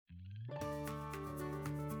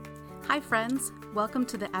Hi friends, welcome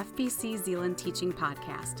to the FBC Zeeland Teaching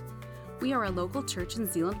Podcast. We are a local church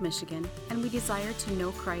in Zeeland, Michigan, and we desire to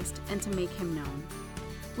know Christ and to make Him known.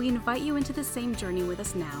 We invite you into the same journey with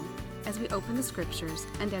us now as we open the Scriptures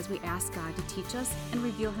and as we ask God to teach us and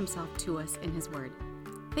reveal Himself to us in His Word.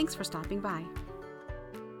 Thanks for stopping by.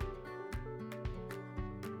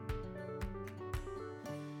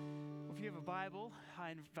 Well, if you have a Bible,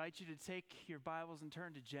 I invite you to take your Bibles and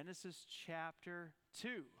turn to Genesis chapter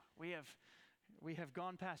 2. We have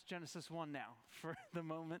gone past Genesis 1 now for the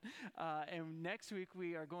moment. And next week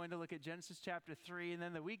we are going to look at Genesis chapter 3. And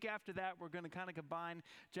then the week after that, we're going to kind of combine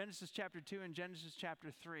Genesis chapter 2 and Genesis chapter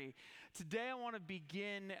 3. Today I want to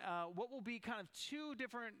begin what will be kind of two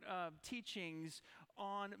different teachings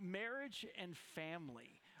on marriage and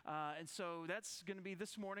family. And so that's going to be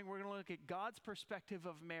this morning. We're going to look at God's perspective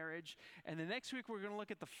of marriage. And the next week, we're going to look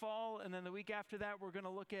at the fall. And then the week after that, we're going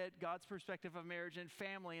to look at God's perspective of marriage and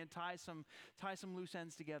family and tie some loose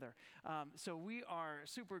ends together. So we are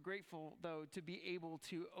super grateful, though, to be able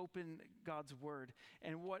to open God's Word.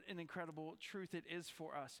 And what an incredible truth it is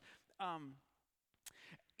for us.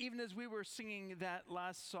 Even as we were singing that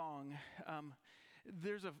last song,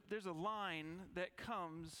 there's a line that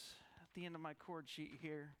comes at the end of my chord sheet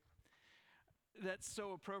here that's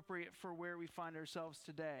so appropriate for where we find ourselves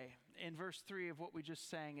today. In verse 3 of what we just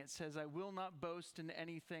sang, it says, "I will not boast in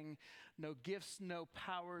anything, no gifts, no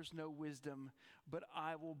powers, no wisdom, but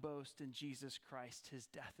I will boast in Jesus Christ, His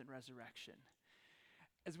death and resurrection."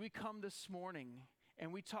 As we come this morning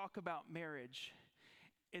and we talk about marriage,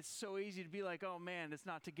 it's so easy to be like, oh man, it's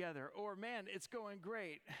not together, or man, it's going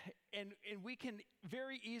great. And we can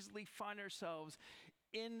very easily find ourselves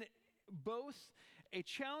in both a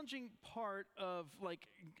challenging part of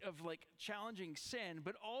challenging sin,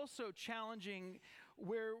 but also challenging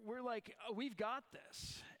where we're like, oh, we've got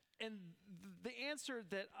this. And the answer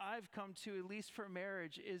that I've come to, at least for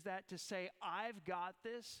marriage, is that to say, I've got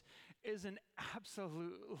this, is an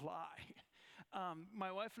absolute lie.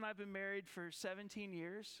 My wife and I have been married for 17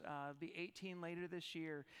 years, be 18 later this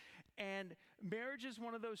year. And marriage is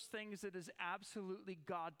one of those things that is absolutely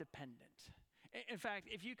God-dependent. In fact,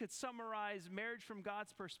 if you could summarize marriage from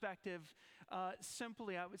God's perspective,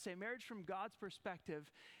 simply, I would say marriage from God's perspective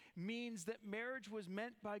means that marriage was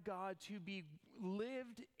meant by God to be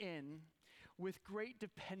lived in with great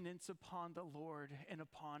dependence upon the Lord and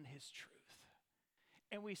upon His truth.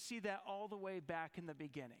 And we see that all the way back in the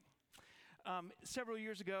beginning. Several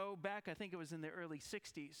years ago, back I think it was in the early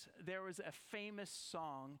 60s, there was a famous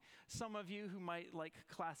song. Some of you who might like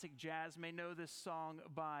classic jazz may know this song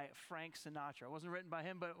by Frank Sinatra. It wasn't written by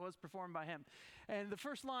him, but it was performed by him. And the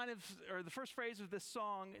first phrase of this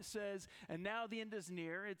song says, "And now the end is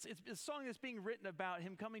near." It's a song that's being written about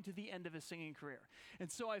him coming to the end of his singing career.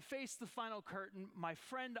 And so I face the final curtain. My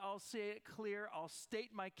friend, I'll say it clear. I'll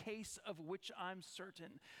state my case of which I'm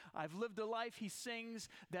certain. I've lived a life, he sings,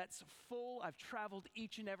 that's full. I've traveled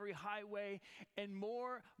each and every highway, and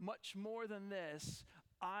more, much more than this,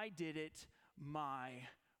 I did it my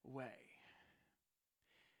way.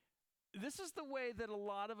 This is the way that a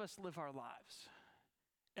lot of us live our lives.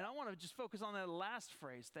 And I want to just focus on that last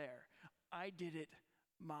phrase there. I did it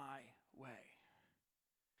my way.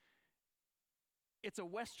 It's a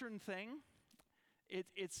Western thing.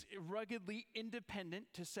 It's ruggedly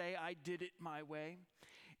independent to say I did it my way.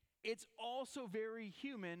 It's also very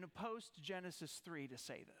human post-Genesis 3 to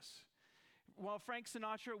say this. While Frank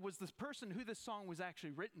Sinatra was the person who this song was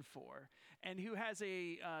actually written for, and who has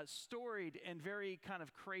a storied and very kind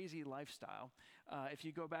of crazy lifestyle, if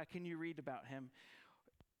you go back and you read about him,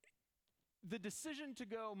 the decision to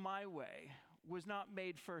go my way was not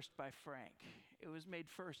made first by Frank. It was made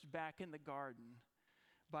first back in the garden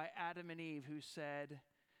by Adam and Eve, who said,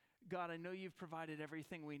 "God, I know you've provided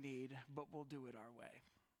everything we need, but we'll do it our way."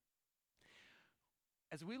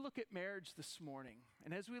 As we look at marriage this morning,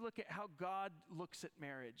 and as we look at how God looks at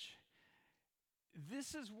marriage,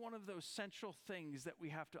 this is one of those central things that we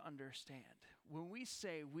have to understand. When we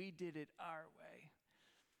say we did it our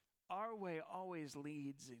way always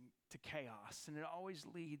leads to chaos, and it always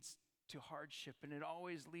leads to hardship, and it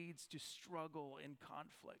always leads to struggle and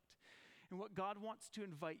conflict. And what God wants to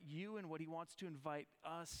invite you and what He wants to invite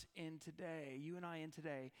us in today, you and I in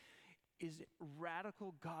today, is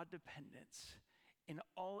radical God dependence in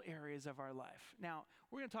all areas of our life. Now,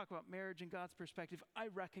 we're going to talk about marriage in God's perspective. I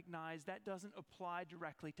recognize that doesn't apply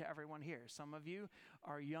directly to everyone here. Some of you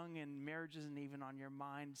are young and marriage isn't even on your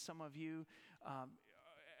mind. Some of you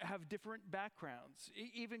have different backgrounds,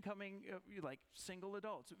 even coming like single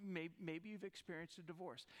adults. Maybe you've experienced a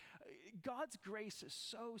divorce. God's grace is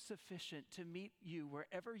so sufficient to meet you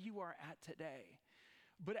wherever you are at today.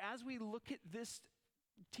 But as we look at this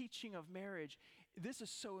teaching of marriage, this is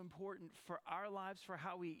so important for our lives, for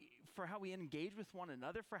how we engage with one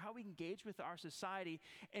another, for how we engage with our society,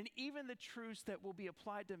 and even the truths that will be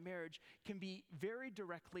applied to marriage can be very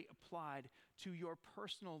directly applied to your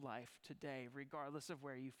personal life today, regardless of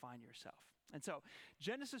where you find yourself. And so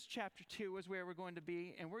Genesis chapter 2 is where we're going to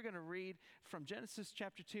be, and we're going to read from Genesis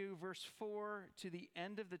chapter 2, verse 4 to the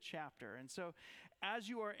end of the chapter. And so as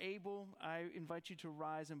you are able, I invite you to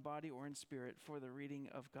rise in body or in spirit for the reading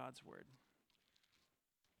of God's word.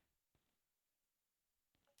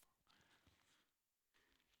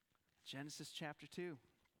 Genesis chapter 2.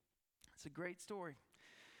 It's a great story.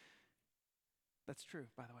 That's true,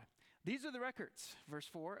 by the way. These are the records, verse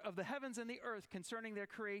 4, of the heavens and the earth concerning their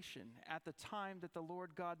creation at the time that the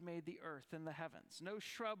Lord God made the earth and the heavens. No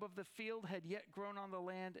shrub of the field had yet grown on the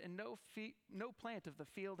land, and no plant of the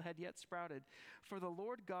field had yet sprouted, for the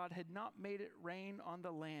Lord God had not made it rain on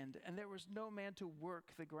the land, and there was no man to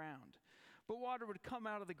work the ground. But water would come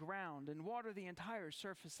out of the ground and water the entire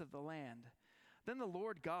surface of the land. Then the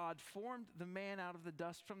Lord God formed the man out of the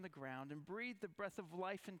dust from the ground and breathed the breath of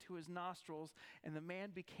life into his nostrils, and the man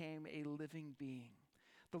became a living being.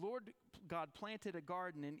 The Lord God planted a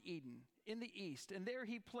garden in Eden in the east, and there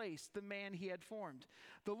he placed the man he had formed.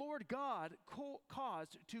 The Lord God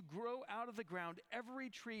caused to grow out of the ground every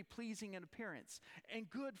tree pleasing in appearance and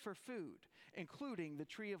good for food, including the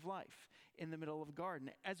tree of life in the middle of the garden,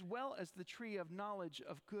 as well as the tree of knowledge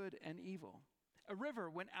of good and evil. A river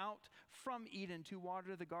went out from Eden to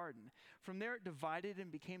water the garden. From there it divided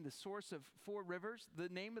and became the source of 4 rivers. The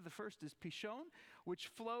name of the first is Pishon, which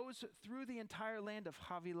flows through the entire land of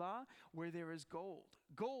Havilah, where there is gold.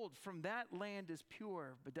 Gold from that land is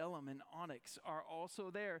pure. Bdellium and onyx are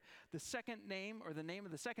also there. The second name, or the name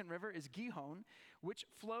of the second river, is Gihon, which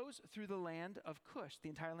flows through the land of Cush, the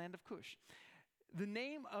entire land of Cush. The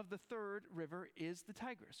name of the third river is the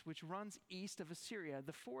Tigris, which runs east of Assyria.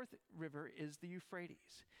 The fourth river is the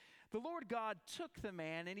Euphrates. The Lord God took the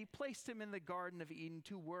man and he placed him in the Garden of Eden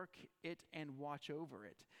to work it and watch over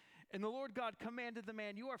it. And the Lord God commanded the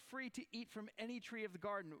man, "You are free to eat from any tree of the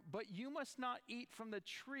garden, but you must not eat from the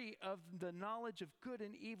tree of the knowledge of good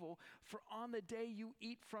and evil, for on the day you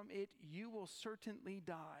eat from it, you will certainly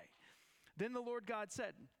die." Then the Lord God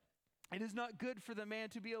said, "It is not good for the man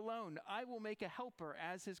to be alone. I will make a helper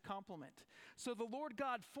as his complement." So the Lord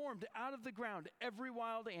God formed out of the ground every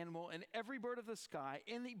wild animal and every bird of the sky,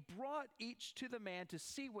 and he brought each to the man to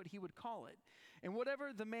see what he would call it. And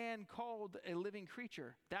whatever the man called a living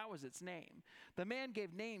creature, that was its name. The man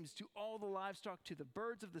gave names to all the livestock, to the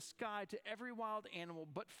birds of the sky, to every wild animal,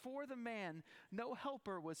 but for the man no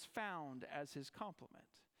helper was found as his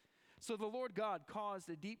complement. So the Lord God caused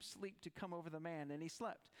a deep sleep to come over the man, and he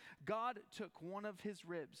slept. God took one of his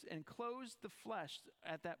ribs and closed the flesh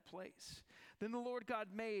at that place. Then the Lord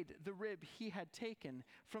God made the rib he had taken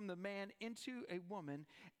from the man into a woman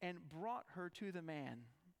and brought her to the man.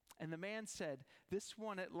 And the man said, "This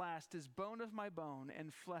one at last is bone of my bone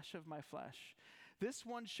and flesh of my flesh. This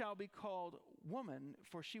one shall be called woman,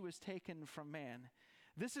 for she was taken from man.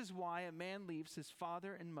 This is why a man leaves his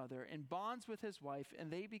father and mother and bonds with his wife,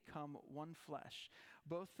 and they become one flesh.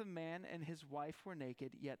 Both the man and his wife were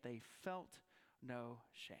naked, yet they felt no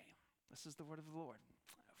shame." This is the word of the Lord.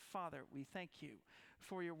 Father, we thank you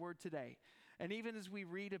for your word today. And even as we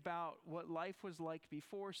read about what life was like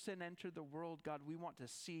before sin entered the world, God, we want to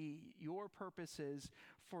see your purposes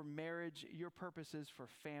for marriage, your purposes for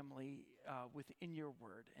family within your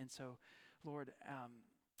word. And so, Lord,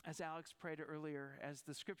 as Alex prayed earlier, as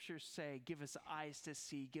the scriptures say, give us eyes to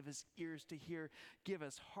see, give us ears to hear, give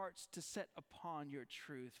us hearts to set upon your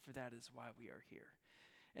truth, for that is why we are here.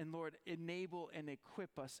 And Lord, enable and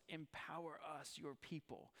equip us, empower us, your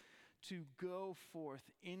people, to go forth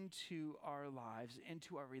into our lives,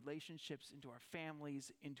 into our relationships, into our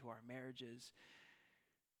families, into our marriages,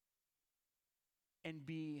 and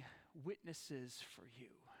be witnesses for you,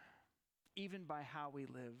 even by how we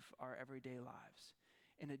live our everyday lives,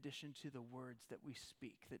 in addition to the words that we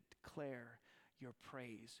speak that declare your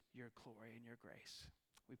praise, your glory, and your grace.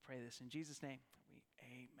 We pray this in Jesus' name.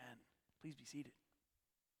 Amen. Please be seated.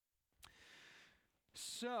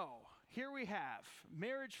 So, here we have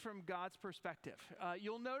marriage from God's perspective.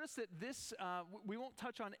 You'll notice that this, we won't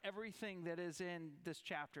touch on everything that is in this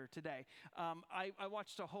chapter today. I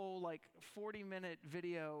watched a whole 40-minute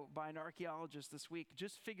video by an archaeologist this week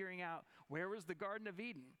just figuring out where was the Garden of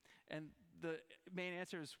Eden. And the main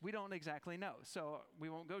answer is we don't exactly know. So we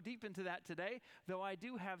won't go deep into that today, though I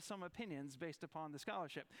do have some opinions based upon the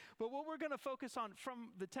scholarship. But what we're going to focus on from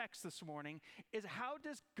the text this morning is how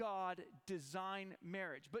does God design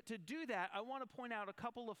marriage? But to do that, I want to point out a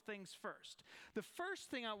couple of things first. The first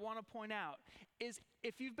thing I want to point out is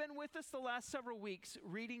if you've been with us the last several weeks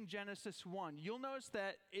reading Genesis 1, you'll notice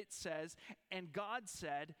that it says, and God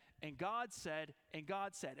said, and God said, and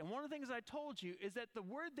God said. And one of the things I told you is that the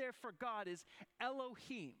word there for God is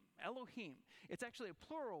Elohim. Elohim. It's actually a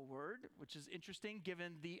plural word, which is interesting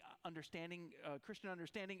given the Christian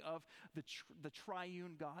understanding of the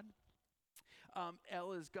triune God.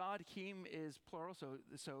 El is God, Him is plural,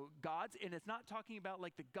 so gods, and it's not talking about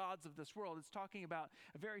like the gods of this world, it's talking about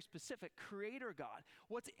a very specific creator God.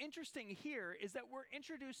 What's interesting here is that we're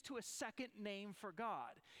introduced to a second name for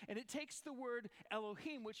God, and it takes the word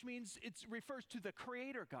Elohim, which means it refers to the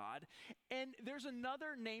creator God, and there's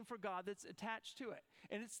another name for God that's attached to it,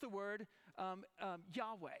 and it's the word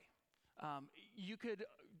Yahweh. You could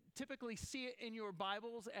typically see it in your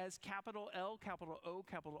Bibles as capital L, capital O,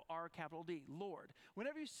 capital R, capital D, Lord.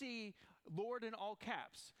 Whenever you see Lord in all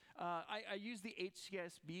caps, I use the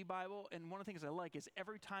HCSB Bible, and one of the things I like is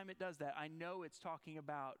every time it does that, I know it's talking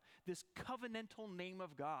about this covenantal name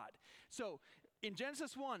of God. So in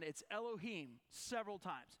Genesis 1, it's Elohim several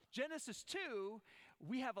times. Genesis 2,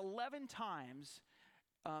 we have 11 times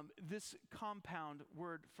this compound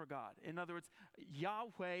word for God. In other words,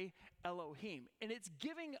 Yahweh Elohim. And it's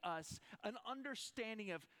giving us an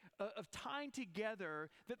understanding of tying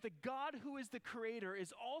together that the God who is the creator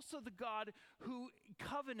is also the God who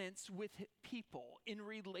covenants with people in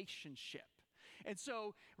relationship. And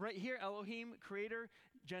so right here, Elohim, creator,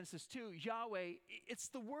 Genesis 2, Yahweh, it's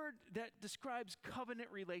the word that describes covenant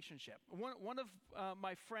relationship. One of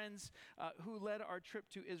my friends who led our trip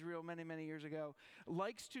to Israel many, many years ago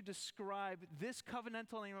likes to describe this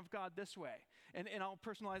covenantal name of God this way, and I'll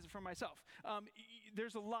personalize it for myself.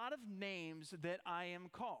 There's a lot of names that I am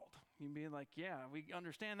called. You'd be like, yeah, we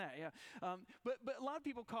understand that, yeah. But a lot of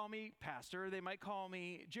people call me pastor. They might call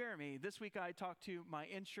me Jeremy. This week I talked to my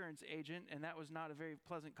insurance agent, and that was not a very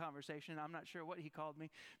pleasant conversation. I'm not sure what he called me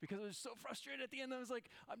because I was so frustrated at the end. I was like,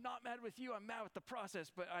 I'm not mad with you. I'm mad with the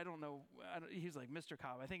process, but I don't know. He was like, Mr.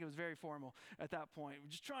 Cobb. I think it was very formal at that point. We're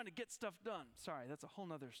just trying to get stuff done. Sorry, that's a whole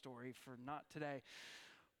nother story for not today.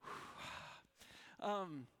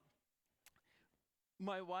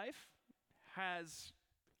 My wife has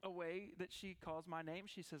a way that she calls my name.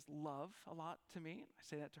 She says love a lot to me. I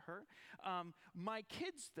say that to her. My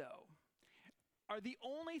kids, though, are the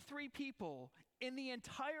only 3 people in the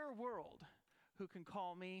entire world who can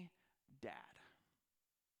call me Dad.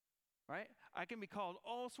 Right? I can be called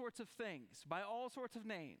all sorts of things by all sorts of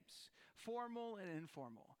names, formal and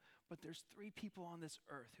informal. But there's 3 people on this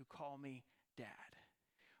earth who call me Dad.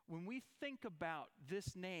 When we think about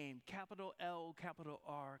this name, capital L, capital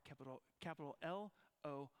R, capital L,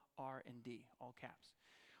 O, R, and D, all caps,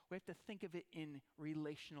 we have to think of it in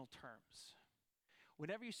relational terms.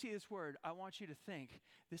 Whenever you see this word, I want you to think,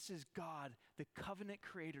 this is God, the covenant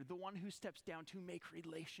creator, the one who steps down to make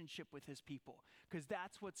relationship with his people, because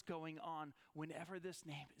that's what's going on whenever this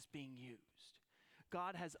name is being used.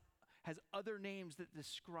 God has other names that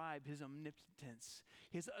describe his omnipotence.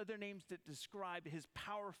 He has other names that describe his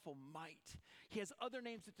powerful might. He has other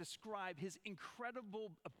names that describe his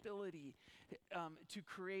incredible ability to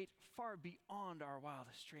create far beyond our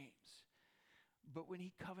wildest dreams. But when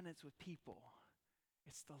he covenants with people,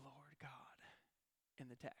 it's the Lord God in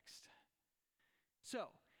the text. So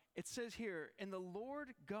it says here, and the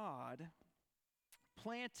Lord God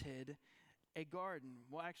planted a garden.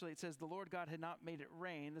 Well, actually, it says the Lord God had not made it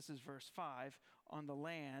rain. This is verse 5 on the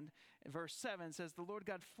land. And verse 7 says the Lord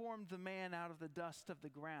God formed the man out of the dust of the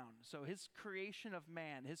ground. So his creation of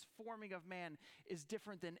man, his forming of man is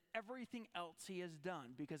different than everything else he has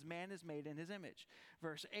done because man is made in his image.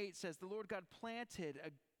 Verse 8 says the Lord God planted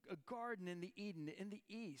a garden in the Eden in the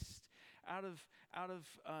east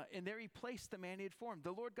and there he placed the man he had formed.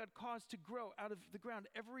 The Lord God caused to grow out of the ground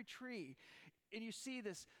every tree. And you see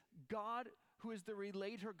this God who is the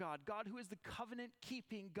relator God, God who is the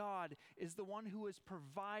covenant-keeping God, is the one who is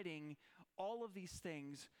providing all of these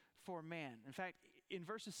things for man. In fact, in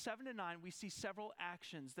verses 7 to 9, we see several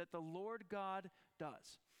actions that the Lord God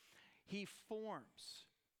does. He forms,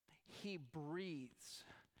 he breathes,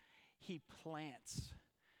 he plants,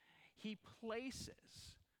 he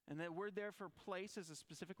places. And the word there for place is a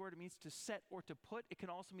specific word. It means to set or to put. It can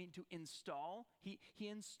also mean to install. He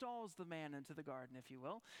installs the man into the garden, if you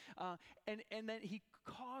will. And then he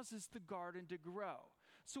causes the garden to grow.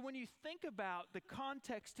 So when you think about the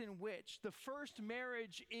context in which the first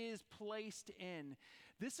marriage is placed in,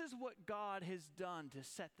 this is what God has done to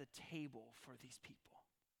set the table for these people.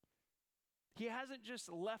 He hasn't just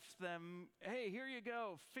left them, hey, here you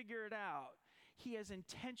go, figure it out. He has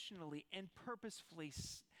intentionally and purposefully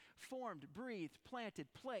formed, breathed, planted,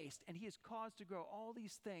 placed, and he has caused to grow all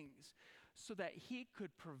these things so that he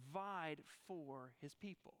could provide for his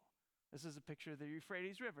people. This is a picture of the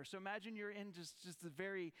Euphrates River. So imagine you're in just a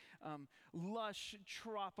very lush,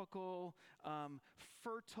 tropical,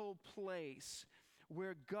 fertile place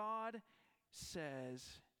where God says,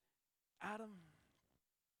 Adam,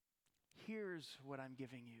 here's what I'm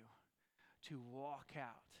giving you to walk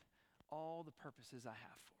out all the purposes I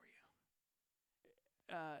have for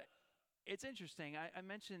you. It's interesting. I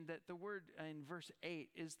mentioned that the word in verse 8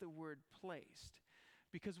 is the word placed.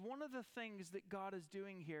 Because one of the things that God is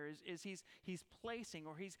doing here is he's placing,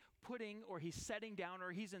 or he's putting, or he's setting down,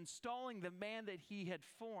 or he's installing the man that he had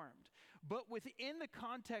formed. But within the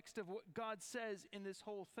context of what God says in this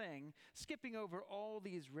whole thing, skipping over all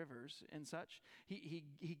these rivers and such,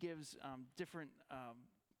 he gives different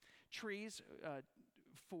trees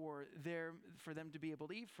for them to be able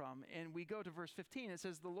to eat from. And we go to verse 15. It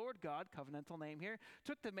says, the Lord God, covenantal name here,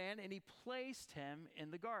 took the man and he placed him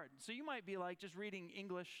in the garden. So you might be like just reading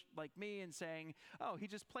English like me and saying, oh, he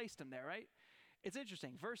just placed him there, right? It's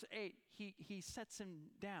interesting. Verse 8, he sets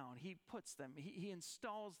him down. He puts them. He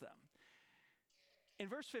installs them. In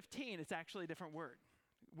verse 15, it's actually a different word.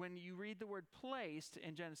 When you read the word placed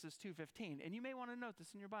in Genesis 2:15, and you may want to note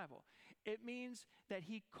this in your Bible, it means that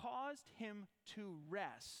he caused him to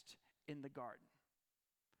rest in the garden.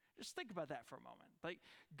 Just think about that for a moment. Like,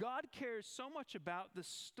 God cares so much about the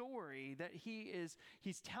story that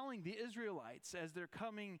he's telling the Israelites as they're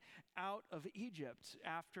coming out of Egypt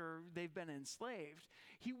after they've been enslaved.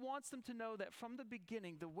 He wants them to know that from the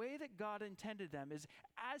beginning, the way that God intended them is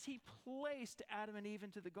as he placed Adam and Eve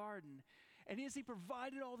into the garden, and as he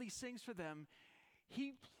provided all these things for them,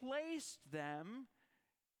 he placed them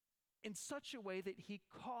in such a way that he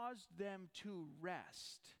caused them to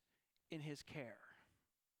rest in his care.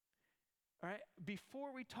 All right,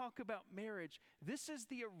 before we talk about marriage, this is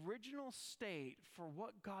the original state for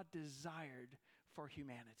what God desired for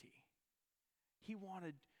humanity. He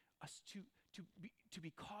wanted us to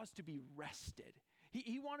be caused to be rested.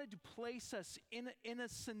 He wanted to place us in a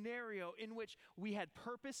scenario in which we had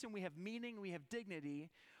purpose and we have meaning, we have dignity.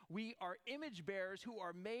 We are image bearers who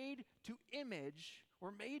are made to image,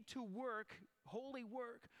 or made to work, holy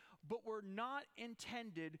work, but we're not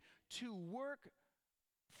intended to work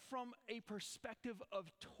from a perspective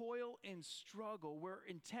of toil and struggle. We're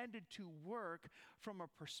intended to work from a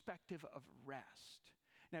perspective of rest.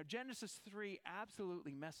 Now, Genesis 3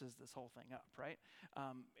 absolutely messes this whole thing up, right?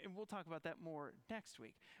 And we'll talk about that more next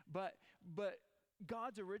week. But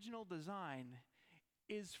God's original design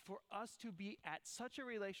is for us to be at such a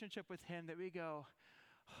relationship with him that we go,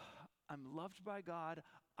 I'm loved by God,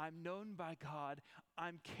 I'm known by God,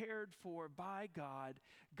 I'm cared for by God.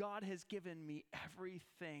 God has given me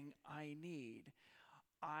everything I need.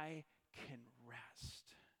 I can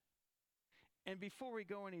rest. And before we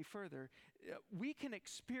go any further, we can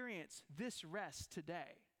experience this rest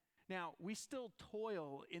today. Now, we still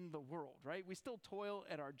toil in the world, right? We still toil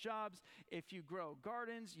at our jobs. If you grow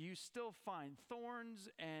gardens, you still find thorns,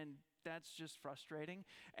 and that's just frustrating.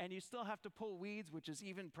 And you still have to pull weeds, which is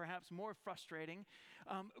even perhaps more frustrating.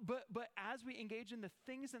 But as we engage in the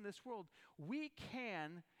things in this world, we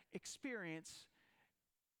can experience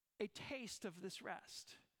a taste of this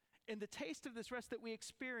rest. And the taste of this rest that we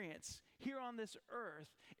experience here on this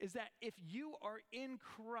earth is that if you are in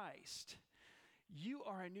Christ, you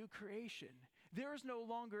are a new creation. There is no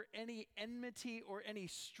longer any enmity or any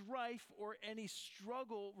strife or any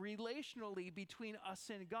struggle relationally between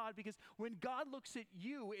us and God, because when God looks at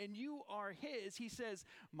you and you are his, he says,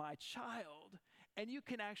 my child, and you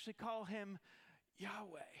can actually call him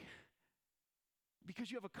Yahweh,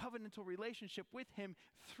 because you have a covenantal relationship with him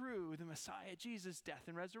through the Messiah, Jesus' death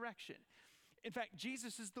and resurrection. In fact,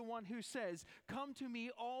 Jesus is the one who says, come to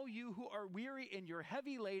me, all you who are weary and you're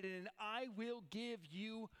heavy laden, and I will give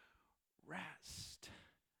you rest.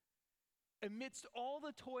 Amidst all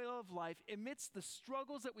the toil of life, amidst the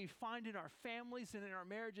struggles that we find in our families and in our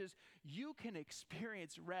marriages, you can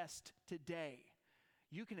experience rest today.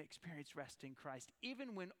 You can experience rest in Christ,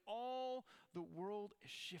 even when all the world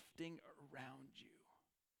is shifting around you.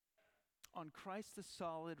 On Christ the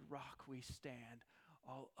solid rock we stand,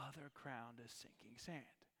 all other ground is sinking sand.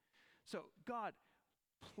 So God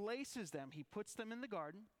places them, he puts them in the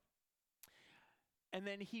garden. And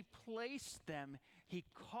then he placed them, he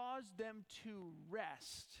caused them to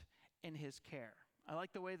rest in his care. I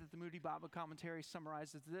like the way that the Moody Bible Commentary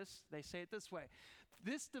summarizes this. They say it this way: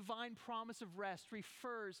 this divine promise of rest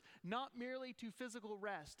refers not merely to physical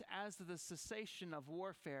rest as the cessation of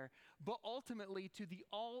warfare, but ultimately to the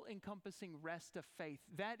all-encompassing rest of faith.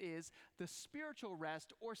 That is, the spiritual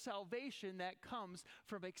rest or salvation that comes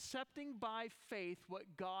from accepting by faith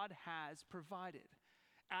what God has provided.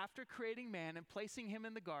 After creating man and placing him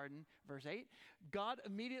in the garden, verse 8, God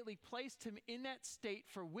immediately placed him in that state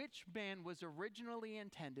for which man was originally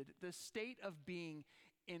intended, the state of being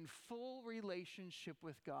in full relationship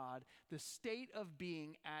with God, the state of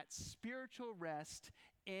being at spiritual rest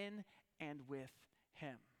in and with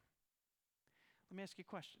him. Let me ask you a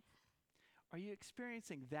question. Are you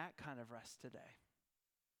experiencing that kind of rest today?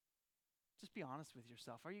 Just be honest with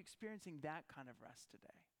yourself. Are you experiencing that kind of rest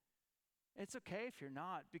today? It's okay if you're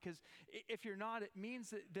not, because if you're not, it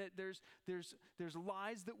means that there's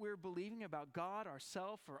lies that we're believing about God,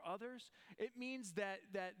 ourselves, or others. It means that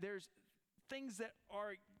there's things that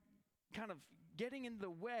are kind of getting in the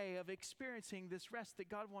way of experiencing this rest that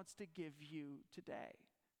God wants to give you today.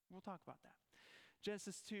 We'll talk about that.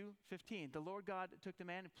 Genesis 2:15, the Lord God took the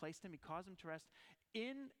man and placed him, he caused him to rest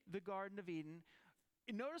in the Garden of Eden.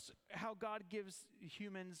 Notice how God gives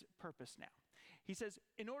humans purpose now. He says,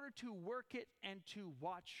 in order to work it and to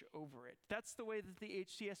watch over it. That's the way that the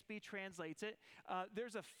HCSB translates it.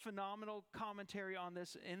 There's a phenomenal commentary on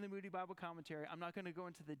this in the Moody Bible Commentary. I'm not going to go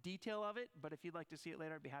into the detail of it, but if you'd like to see it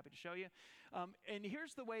later, I'd be happy to show you. And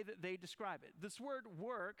here's the way that they describe it. This word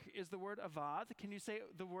work is the word avad. Can you say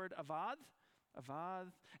the word avad?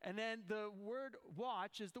 Avad. And then the word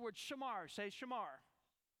watch is the word shamar. Say shamar.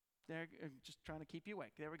 There, just trying to keep you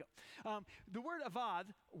awake. There we go. The word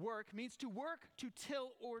avad, work, means to work, to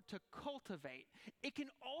till, or to cultivate. It can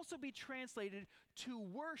also be translated to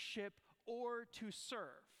worship or to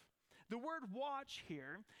serve. The word watch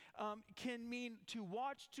here can mean to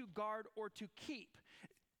watch, to guard, or to keep.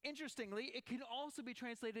 Interestingly, it can also be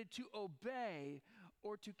translated to obey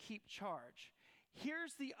or to keep charge.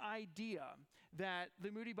 Here's the idea that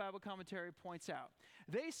the Moody Bible Commentary points out.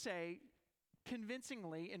 They say,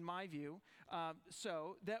 convincingly, in my view,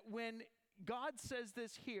 so that when God says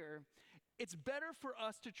this here, it's better for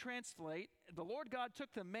us to translate, the Lord God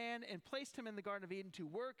took the man and placed him in the Garden of Eden to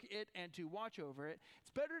work it and to watch over it.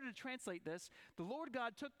 It's better to translate this, the Lord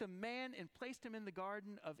God took the man and placed him in the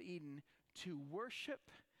Garden of Eden to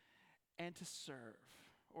worship and to serve,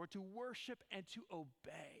 or to worship and to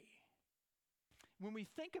obey. When we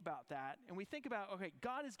think about that, and we think about, okay,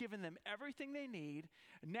 God has given them everything they need.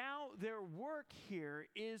 Now their work here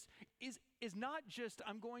is not just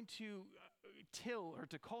I'm going to till or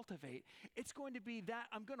to cultivate. It's going to be that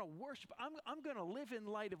I'm going to worship. I'm going to live in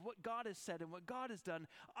light of what God has said and what God has done.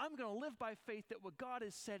 I'm going to live by faith that what God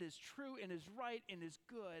has said is true and is right and is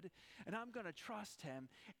good. And I'm going to trust him.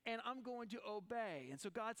 And I'm going to obey. And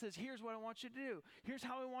so God says, here's what I want you to do. Here's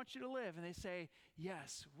how I want you to live. And they say,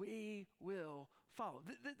 yes, we will follow.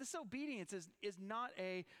 This obedience is not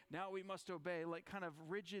a now we must obey, like kind of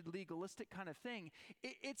rigid legalistic kind of thing.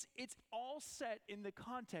 It's all set in the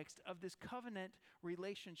context of this covenant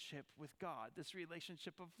relationship with God, this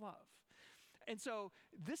relationship of love. And so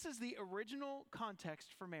this is the original context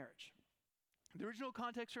for marriage. The original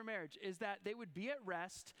context for marriage is that they would be at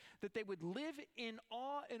rest, that they would live in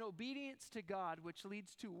awe and obedience to God, which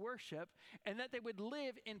leads to worship, and that they would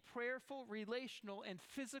live in prayerful, relational, and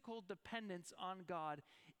physical dependence on God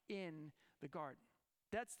in the garden.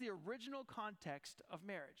 That's the original context of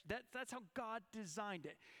marriage. That's how God designed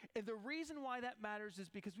it. And the reason why that matters is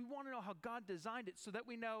because we want to know how God designed it so that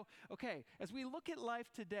we know, okay, as we look at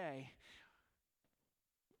life today,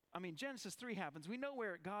 Genesis 3 happens. We know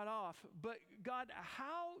where it got off, but God,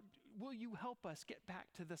 how will you help us get back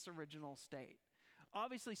to this original state?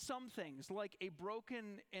 Obviously, some things, like a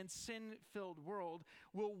broken and sin-filled world,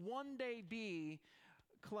 will one day be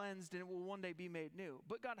cleansed and it will one day be made new.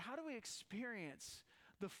 But God, how do we experience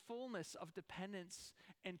the fullness of dependence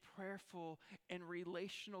and prayerful and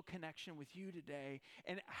relational connection with you today?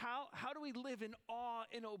 And how do we live in awe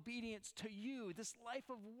and obedience to you, this life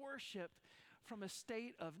of worship, from a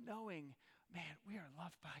state of knowing, man, we are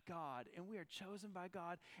loved by God and we are chosen by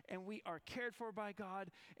God and we are cared for by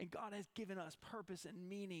God and God has given us purpose and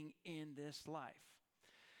meaning in this life.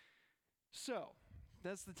 So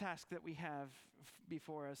that's the task that we have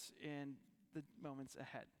before us in the moments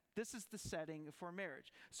ahead. This is the setting for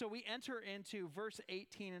marriage. So we enter into verse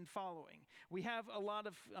 18 and following. We have a lot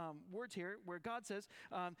of words here where God says,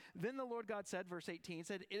 then the Lord God said, verse 18,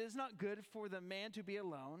 said, it is not good for the man to be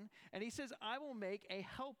alone. And he says, I will make a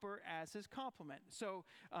helper as his complement. So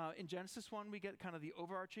in Genesis 1, we get kind of the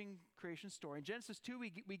overarching creation story. In Genesis 2,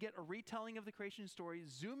 we get a retelling of the creation story,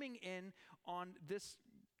 zooming in on this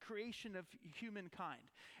creation of humankind.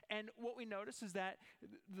 And what we notice is that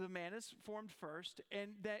the man is formed first,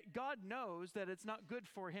 and that God knows that it's not good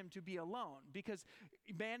for him to be alone, because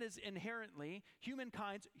man is inherently, human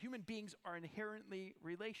beings are inherently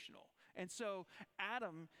relational. And so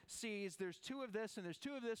Adam sees there's two of this, and there's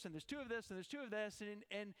two of this, and there's two of this, and there's two of this,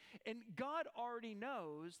 and God already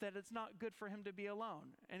knows that it's not good for him to be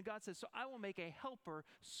alone. And God says, so I will make a helper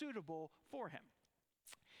suitable for him.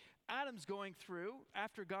 Adam's going through,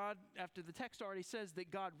 after the text already says that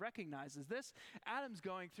God recognizes this, Adam's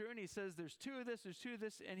going through and he says, there's two of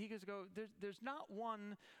this, and he goes, there's not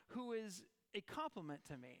one who is a complement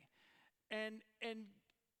to me. And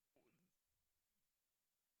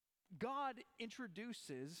God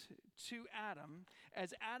introduces to Adam,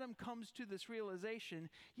 as Adam comes to this realization,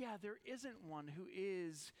 yeah, there isn't one who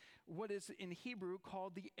is what is in Hebrew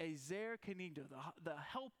called the Ezer Kenegdo, the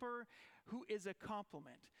helper who is a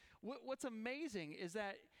complement. What's amazing is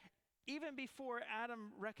that even before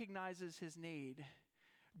Adam recognizes his need,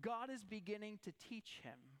 God is beginning to teach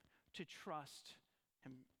him to trust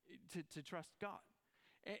him, to trust God.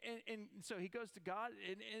 And so he goes to God,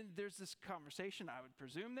 and there's this conversation, I would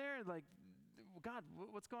presume there, like, God,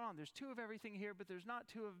 what's going on? There's two of everything here, but there's not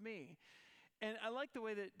two of me. And I like the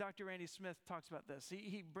way that Dr. Randy Smith talks about this.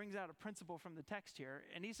 He brings out a principle from the text here,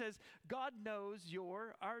 and he says, God knows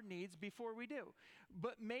our needs before we do,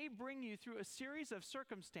 but may bring you through a series of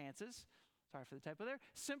circumstances, sorry for the typo there,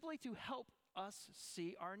 simply to help us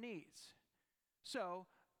see our needs. So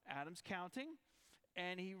Adam's counting,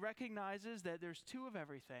 and he recognizes that there's two of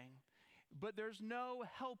everything, but there's no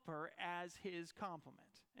helper as his complement.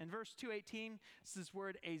 In verse 2:18, it's this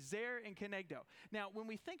word ezer and kenegdo. Now, when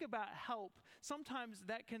we think about help, sometimes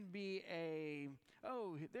that can be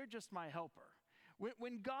they're just my helper.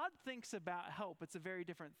 When God thinks about help, it's a very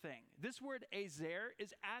different thing. This word ezer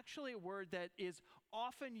is actually a word that is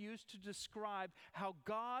often used to describe how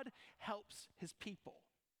God helps his people.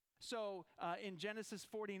 So in Genesis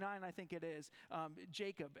 49, I think it is,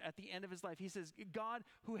 Jacob, at the end of his life, he says, God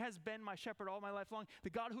who has been my shepherd all my life long,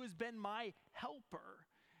 the God who has been my helper,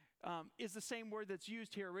 is the same word that's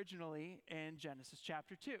used here originally in Genesis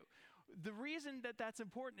chapter 2. The reason that that's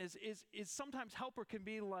important is sometimes helper can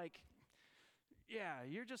be like, yeah,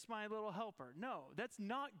 you're just my little helper. No, that's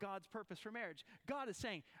not God's purpose for marriage. God is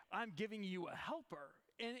saying, I'm giving you a helper.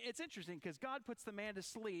 And it's interesting because God puts the man to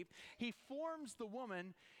sleep. He forms the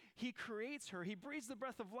woman. He creates her. He breathes the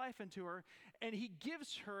breath of life into her. And he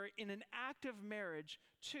gives her in an act of marriage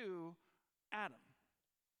to Adam.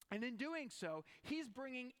 And in doing so, he's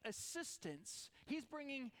bringing assistance. He's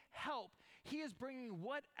bringing help. He is bringing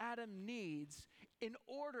what Adam needs in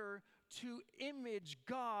order to image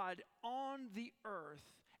God on the earth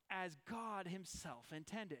as God himself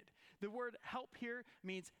intended. The word help here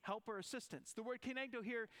means help or assistance. The word kenegdo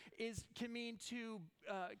here can mean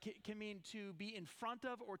to be in front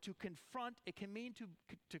of or to confront. It can mean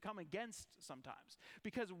to come against sometimes.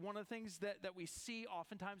 Because one of the things that we see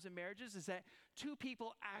oftentimes in marriages is that two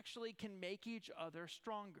people actually can make each other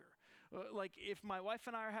stronger. Like if my wife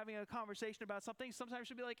and I are having a conversation about something, sometimes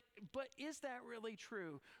she'll be like, but is that really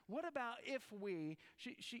true? What about if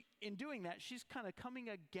she in doing that, she's kind of coming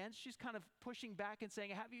against, she's kind of pushing back and saying,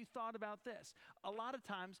 have you thought about this? A lot of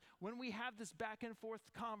times when we have this back and forth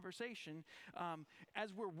conversation,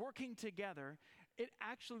 as we're working together, it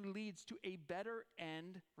actually leads to a better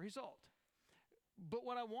end result. But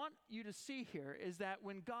what I want you to see here is that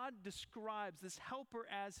when God describes this helper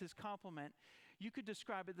as his complement, you could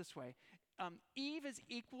describe it this way. Eve is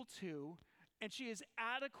equal to, and she is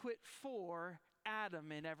adequate for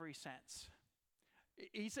Adam in every sense.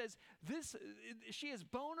 He says, she is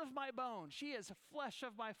bone of my bone. She is flesh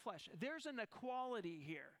of my flesh. There's an equality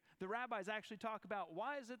here. The rabbis actually talk about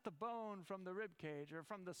why is it the bone from the rib cage or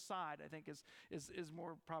from the side, I think is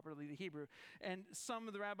more properly the Hebrew. And some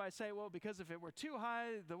of the rabbis say, well, because if it were too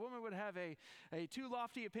high, the woman would have a too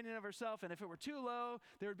lofty opinion of herself. And if it were too low,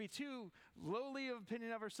 there would be too lowly of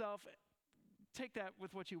opinion of herself. Take that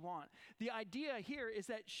with what you want. The idea here is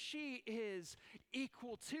that she is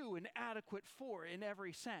equal to and adequate for in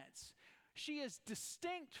every sense. She is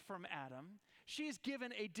distinct from Adam. She is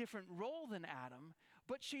given a different role than Adam,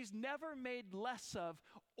 but she's never made less of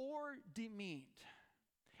or demeaned.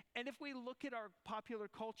 And if we look at our popular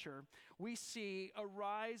culture, we see a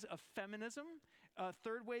rise of feminism,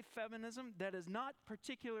 third wave feminism that is not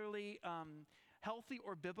particularly healthy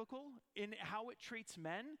or biblical in how it treats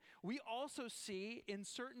men. We also see in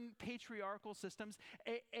certain patriarchal systems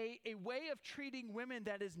a way of treating women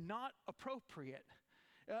that is not appropriate.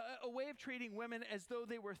 A way of treating women as though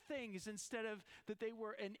they were things instead of that they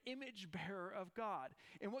were an image bearer of God.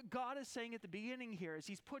 And what God is saying at the beginning here is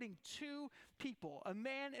he's putting two people, a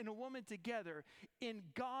man and a woman, together in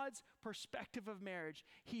God's perspective of marriage.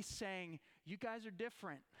 He's saying, you guys are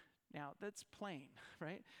different. Now, that's plain,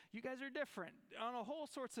 right? You guys are different on a whole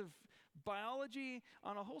sorts of biology,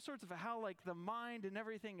 on a whole sorts of how like the mind and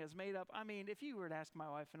everything is made up. I mean, if you were to ask my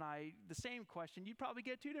wife and I the same question, you'd probably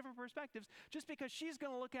get two different perspectives just because she's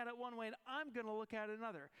going to look at it one way and I'm going to look at it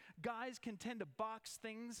another. Guys can tend to box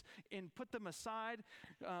things and put them aside.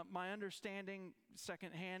 My understanding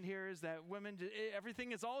secondhand here is that women,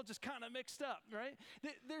 everything is all just kind of mixed up, right?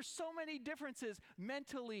 There's so many differences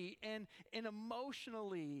mentally and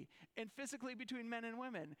emotionally and physically between men and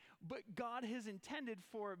women, but God has intended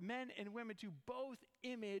for men and women to both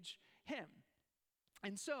image him.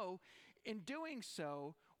 And so, in doing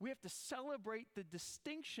so, we have to celebrate the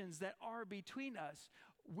distinctions that are between us,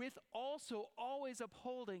 with also always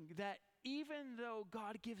upholding that even though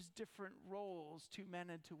God gives different roles to men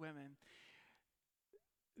and to women,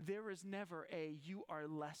 there is never a you are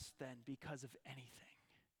less than because of anything.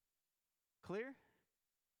 Clear?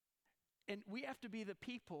 And we have to be the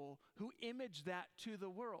people who image that to the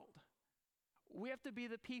world. We have to be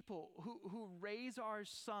the people who raise our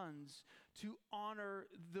sons to honor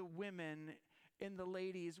the women and the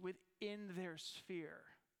ladies within their sphere.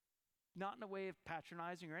 Not in a way of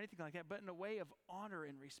patronizing or anything like that, but in a way of honor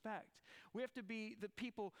and respect. We have to be the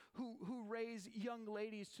people who raise young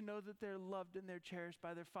ladies to know that they're loved and they're cherished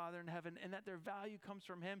by their Father in heaven, and that their value comes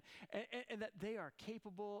from him, and that they are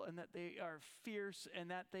capable, and that they are fierce,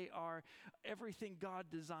 and that they are everything God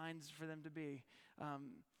designs for them to be.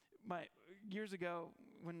 Years ago,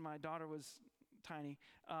 when my daughter was tiny,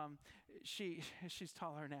 she's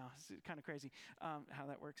taller now. It's kind of crazy how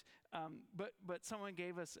that works. But someone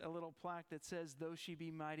gave us a little plaque that says, "Though she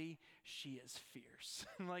be mighty, she is fierce."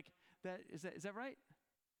 Like that is that right?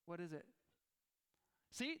 What is it?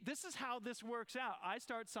 See, this is how this works out. I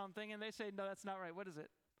start something and they say, "No, that's not right." What is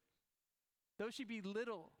it? Though she be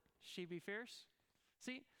little, she be fierce.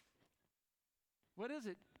 See, what is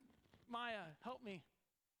it? Maya, help me.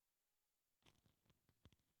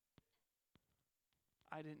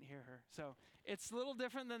 I didn't hear her. So it's a little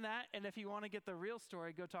different than that. And if you want to get the real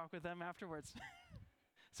story, go talk with them afterwards.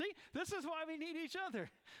 See, this is why we need each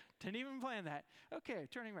other. Didn't even plan that. Okay,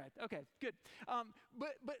 turning red. Okay, good.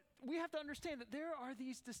 But we have to understand that there are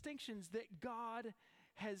these distinctions that God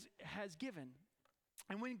has given.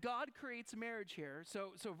 And when God creates marriage here,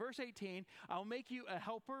 so verse 18, I'll make you a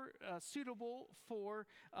helper suitable for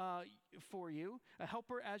you, a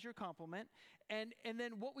helper as your complement. And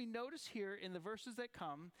then what we notice here in the verses that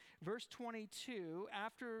come, verse 22,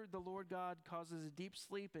 after the Lord God causes a deep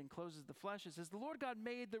sleep and closes the flesh, it says, the Lord God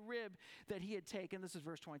made the rib that he had taken, this is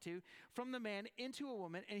verse 22, from the man into a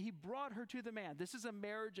woman, and he brought her to the man. This is a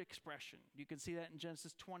marriage expression. You can see that in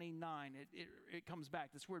Genesis 29. It comes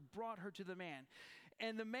back. This word brought her to the man.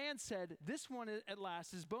 And the man said, this one at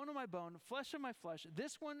last is bone of my bone, flesh of my flesh.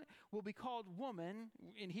 This one will be called woman.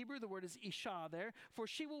 In Hebrew, the word is isha there, for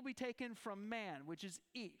she will be taken from man, which is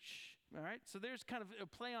ish. All right, so there's kind of a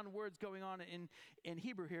play on words going on in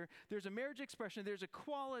Hebrew here. There's a marriage expression, there's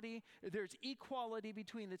equality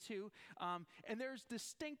between the two, and there's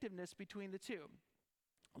distinctiveness between the two.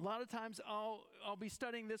 A lot of times I'll be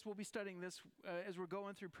studying this, we'll be studying this as we're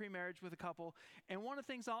going through pre-marriage with a couple, and one of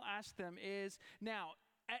the things I'll ask them is, now,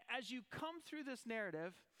 as you come through this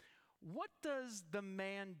narrative, what does the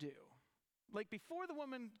man do? Like before the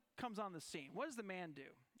woman comes on the scene, what does the man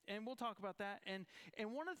do? And we'll talk about that. And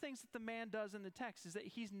one of the things that the man does in the text is that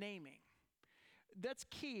he's naming. That's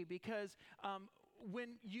key because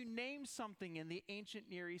when you name something in the ancient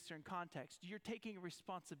Near Eastern context, you're taking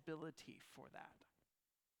responsibility for that.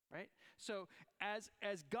 Right? So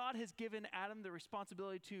as God has given Adam the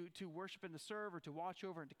responsibility to worship and to serve or to watch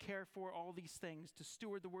over and to care for all these things, to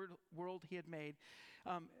steward the world he had made,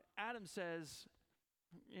 Adam says,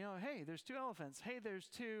 hey, there's 2 elephants. Hey, there's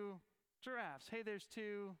 2 giraffes. Hey, there's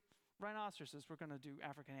 2 rhinoceroses. We're going to do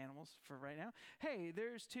African animals for right now. Hey,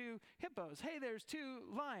 there's 2 hippos. Hey, there's 2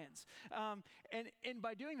 lions. And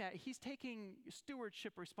by doing that, he's taking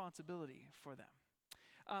stewardship responsibility for them.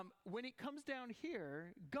 When it comes down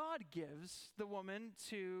here, God gives the woman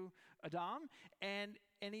to Adam, and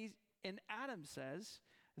Adam says,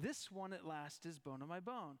 This one at last is bone of my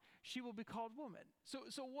bone. She will be called woman.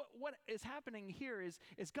 So what is happening here is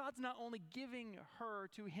God's not only giving her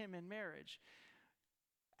to him in marriage.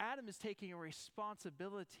 Adam is taking a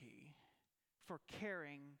responsibility for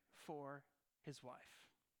caring for his wife.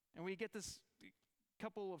 And we get this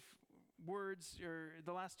couple of words, or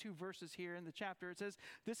the last two verses here in the chapter. It says,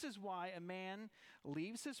 this is why a man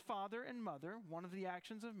leaves his father and mother, one of the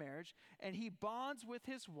actions of marriage, and he bonds with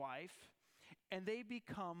his wife, and they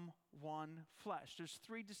become one flesh. There's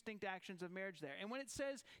three distinct actions of marriage there. And when it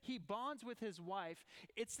says he bonds with his wife,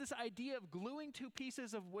 it's this idea of gluing two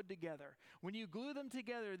pieces of wood together. When you glue them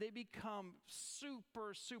together, they become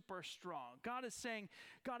super, super strong. God is saying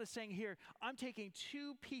here, I'm taking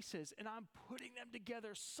two pieces and I'm putting them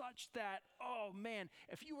together such that, oh man,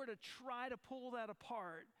 if you were to try to pull that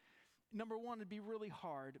apart, number one, it'd be really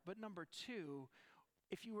hard. But number two,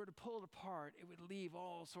 if you were to pull it apart, it would leave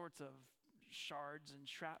all sorts of shards and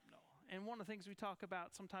shrapnel. And one of the things we talk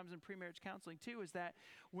about sometimes in pre-marriage counseling too is that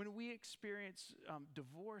when we experience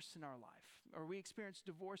divorce in our life, or we experience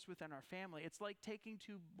divorce within our family, it's like taking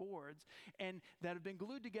two boards and that have been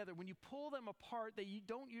glued together. When you pull them apart, they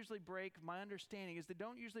don't usually break. My understanding is they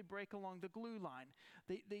don't usually break along the glue line.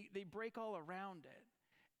 They break all around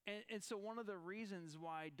it. And so one of the reasons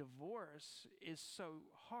why divorce is so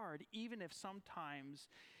hard, even if sometimes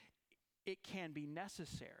it can be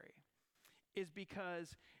necessary, is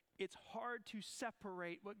because it's hard to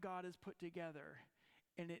separate what God has put together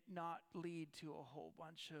and it not lead to a whole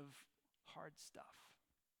bunch of hard stuff.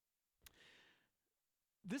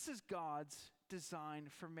 This is God's design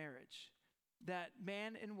for marriage, that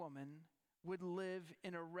man and woman would live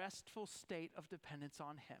in a restful state of dependence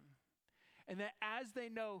on him. And that as they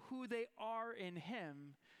know who they are in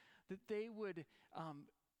him, that they would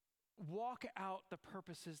walk out the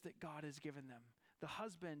purposes that God has given them. The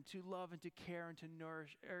husband to love and to care and to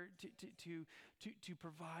nourish, or to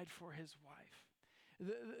provide for his wife.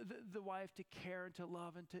 The wife to care and to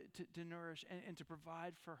love and to nourish and to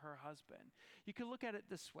provide for her husband. You can look at it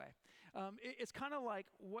this way. It's kind of like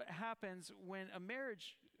what happens when a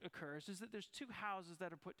marriage occurs is that there's two houses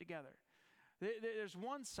that are put together. There's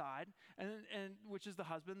one side, and which is the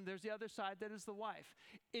husband. There's the other side that is the wife.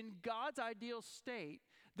 In God's ideal state,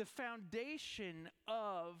 the foundation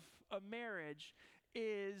of a marriage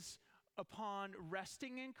is upon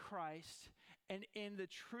resting in Christ and in the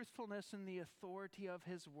truthfulness and the authority of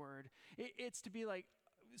his word. It's to be like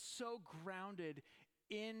so grounded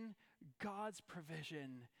in God's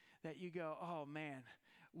provision that you go, oh man,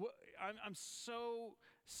 I'm so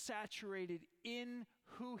saturated in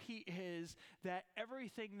who he is that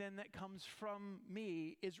everything then that comes from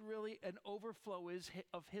me is really an overflow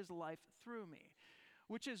of his life through me.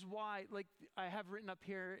 Which is why, like I have written up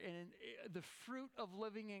here, the fruit of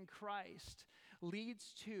living in Christ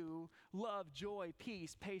leads to love, joy,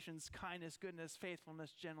 peace, patience, kindness, goodness,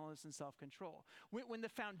 faithfulness, gentleness, and self-control. When the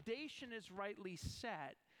foundation is rightly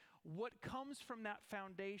set, what comes from that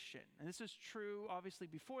foundation, and this is true obviously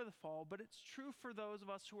before the fall, but it's true for those of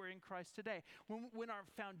us who are in Christ today. When our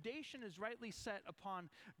foundation is rightly set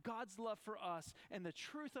upon God's love for us and the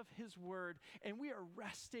truth of his word, and we are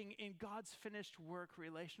resting in God's finished work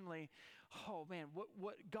relationally, oh man,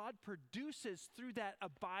 what God produces through that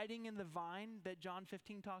abiding in the vine that John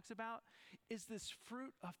 15 talks about is this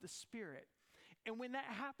fruit of the Spirit. And when that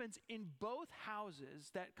happens in both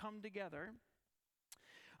houses that come together,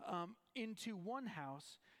 into one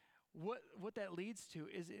house, what that leads to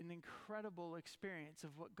is an incredible experience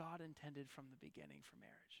of what God intended from the beginning for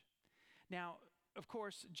marriage. Now, of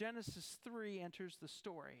course, Genesis 3 enters the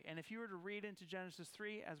story. And if you were to read into Genesis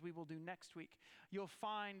 3, as we will do next week, you'll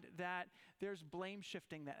find that there's blame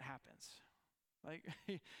shifting that happens. Like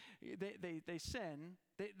they sin.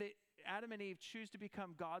 Adam and Eve choose to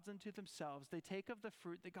become gods unto themselves. They take of the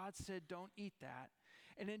fruit that God said, don't eat that.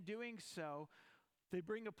 And in doing so, they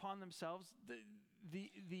bring upon themselves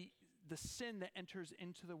the sin that enters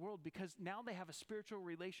into the world, because now they have a spiritual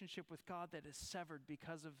relationship with God that is severed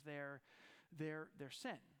because of their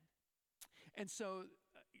sin. And so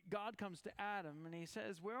God comes to Adam and he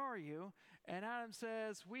says, where are you? And Adam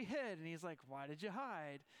says, we hid. And he's like, why did you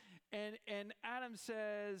hide? And Adam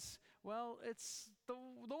says, well, it's the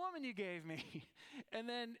woman you gave me. And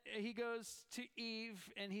then he goes to Eve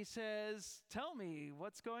and he says, tell me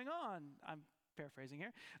what's going on. I'm paraphrasing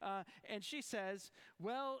here. And she says,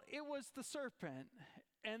 well, it was the serpent.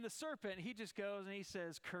 And the serpent, he just goes and he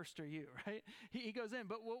says, cursed are you, right? He goes in.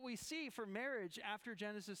 But what we see for marriage after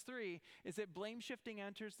Genesis 3 is that blame shifting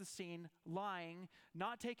enters the scene, lying,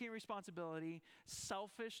 not taking responsibility,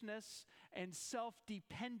 selfishness, and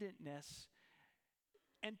self-dependentness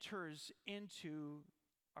enters into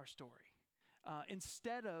our story.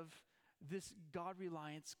 Instead of this God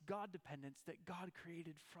reliance, God dependence that God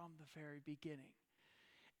created from the very beginning.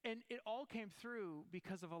 And it all came through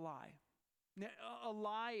because of a lie. Now, a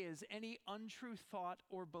lie is any untrue thought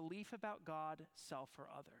or belief about God, self, or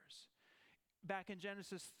others. Back in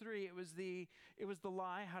Genesis 3, it was the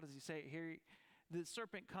lie. How does he say it here? The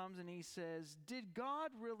serpent comes and he says, "Did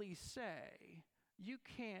God really say you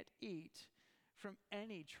can't eat from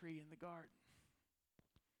any tree in the garden?"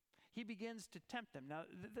 He begins to tempt them. Now,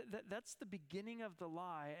 that's the beginning of the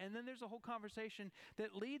lie. And then there's a whole conversation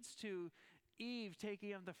that leads to Eve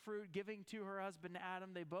taking of the fruit, giving to her husband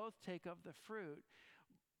Adam. They both take of the fruit.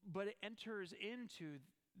 But it enters into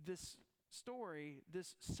this story,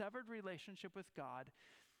 this severed relationship with God.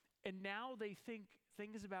 And now they think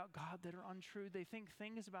things about God that are untrue. They think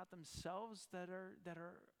things about themselves that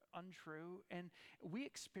are untrue. And we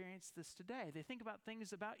experience this today. They think about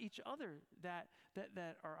things about each other that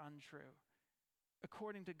are untrue,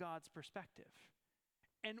 according to God's perspective.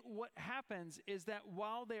 And what happens is that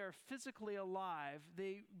while they are physically alive,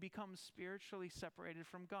 they become spiritually separated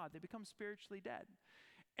from God. They become spiritually dead.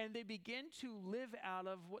 And they begin to live out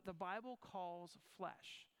of what the Bible calls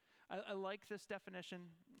flesh. I like this definition.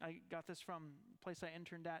 I got this from a place I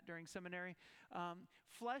interned at during seminary.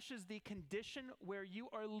 Flesh is the condition where you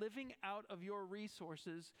are living out of your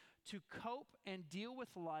resources to cope and deal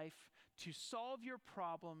with life, to solve your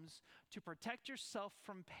problems, to protect yourself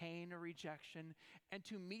from pain or rejection, and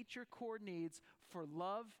to meet your core needs for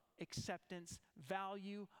love, acceptance,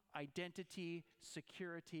 value, identity,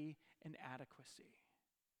 security, and adequacy.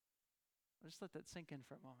 I'll just let that sink in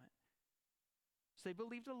for a moment. So they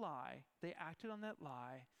believed a lie, they acted on that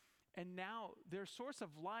lie, and now their source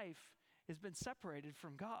of life has been separated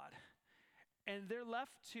from God. And they're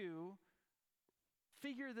left to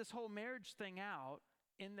figure this whole marriage thing out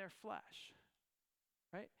in their flesh,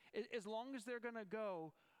 right? As long as they're going to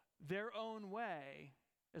go their own way,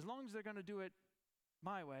 as long as they're going to do it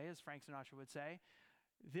my way, as Frank Sinatra would say,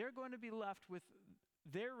 they're going to be left with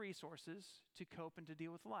their resources to cope and to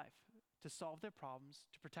deal with life, to solve their problems,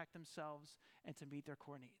 to protect themselves, and to meet their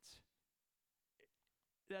core needs.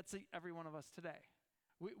 That's every one of us today.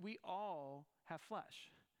 We all have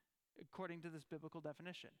flesh, according to this biblical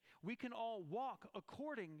definition. We can all walk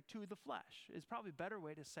according to the flesh, is probably a better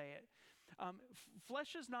way to say it.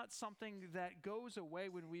 Flesh is not something that goes away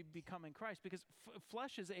when we become in Christ, because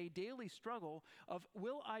flesh is a daily struggle of,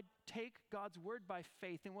 will I take God's word by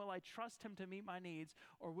faith and will I trust him to meet my needs,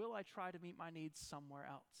 or will I try to meet my needs somewhere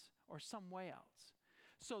else or some way else?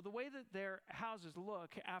 So the way that their houses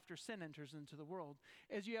look after sin enters into the world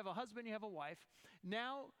is you have a husband, you have a wife.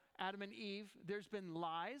 Now, Adam and Eve, there's been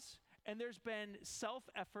lies and there's been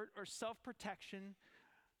self-effort or self-protection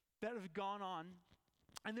that have gone on.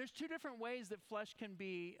 And there's two different ways that flesh can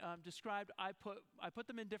be described. I put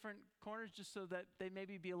them in different corners just so that they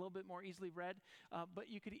maybe be a little bit more easily read. But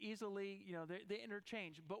you could easily, they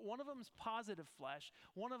interchange. But one of them is positive flesh.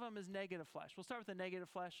 One of them is negative flesh. We'll start with the negative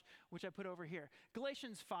flesh, which I put over here.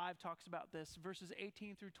 Galatians 5 talks about this, verses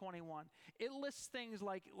 18 through 21. It lists things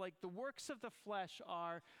like the works of the flesh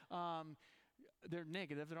are... they're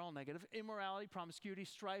negative, they're all negative. Immorality, promiscuity,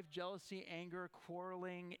 strife, jealousy, anger,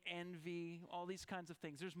 quarreling, envy, all these kinds of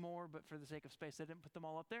things. There's more, but for the sake of space, I didn't put them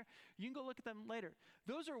all up there. You can go look at them later.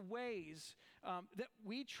 Those are ways that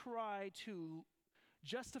we try to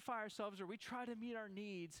justify ourselves, or we try to meet our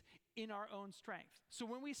needs in our own strength. So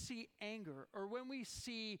when we see anger, or when we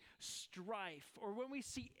see strife, or when we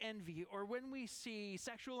see envy, or when we see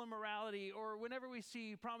sexual immorality, or whenever we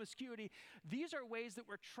see promiscuity, these are ways that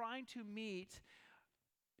we're trying to meet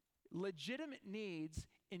legitimate needs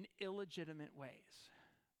in illegitimate ways.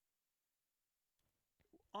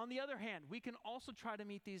 On the other hand, we can also try to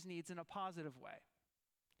meet these needs in a positive way.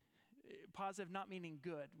 Positive not meaning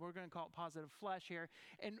good. We're going to call it positive flesh here.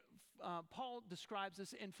 And Paul describes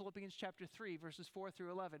this in Philippians chapter 3, verses 4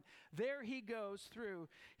 through 11. There he goes through,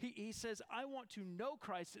 he says, I want to know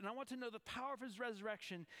Christ and I want to know the power of his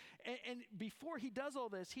resurrection. And before he does all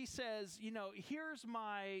this, he says, here's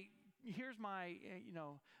my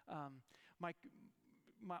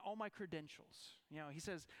all my credentials. He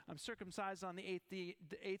says, I'm circumcised on the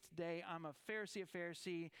eighth day. I'm a Pharisee of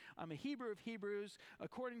Pharisee. I'm a Hebrew of Hebrews.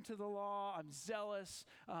 According to the law, I'm zealous.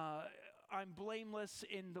 I'm blameless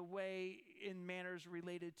in manners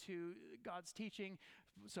related to God's teaching.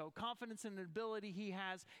 So confidence and ability he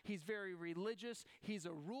has. He's very religious. He's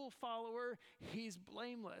a rule follower. He's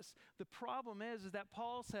blameless. The problem is that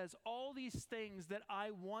Paul says, all these things that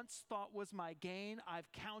I once thought was my gain,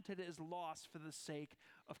 I've counted as loss for the sake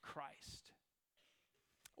of Christ.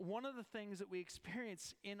 one of the things that we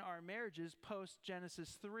experience in our marriages post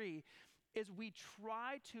Genesis 3 is we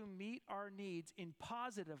try to meet our needs in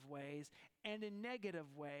positive ways and in negative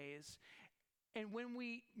ways. And when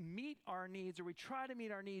we meet our needs, or we try to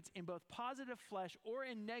meet our needs in both positive flesh or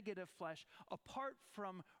in negative flesh, apart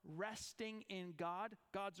from resting in God,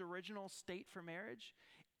 God's original state for marriage,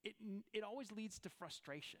 it always leads to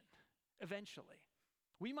frustration eventually.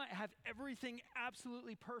 We might have everything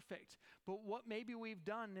absolutely perfect, but what maybe we've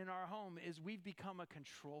done in our home is we've become a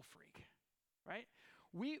control freak, right?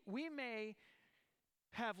 We may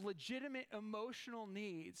have legitimate emotional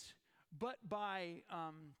needs, but by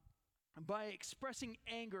expressing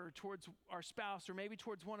anger towards our spouse or maybe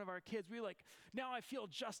towards one of our kids, we're like, now I feel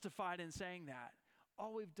justified in saying that.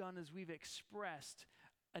 All we've done is we've expressed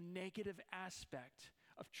a negative aspect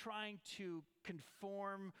of trying to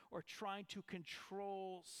conform or trying to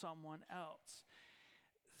control someone else.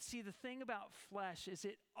 See, the thing about flesh is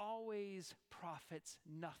it always profits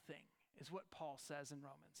nothing, is what Paul says in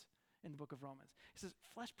the book of Romans. He says,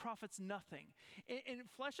 flesh profits nothing. And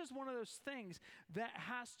flesh is one of those things that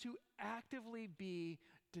has to actively be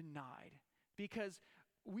denied, because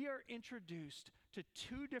we are introduced to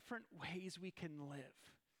two different ways we can live.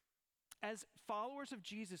 As followers of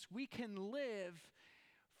Jesus, we can live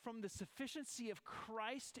from the sufficiency of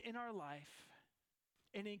Christ in our life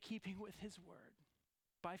and in keeping with his word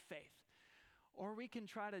by faith. Or we can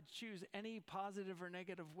try to choose any positive or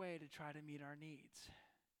negative way to try to meet our needs.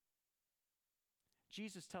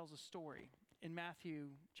 Jesus tells a story in Matthew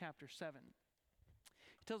chapter 7.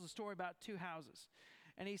 He tells a story about two houses.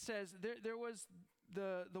 And he says, there was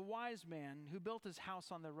the wise man who built his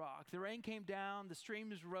house on the rock. The rain came down, the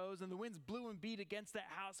streams rose, and the winds blew and beat against that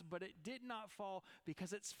house, but it did not fall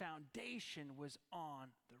because its foundation was on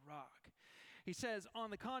the rock. He says,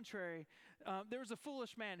 on the contrary, there was a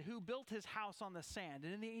foolish man who built his house on the sand.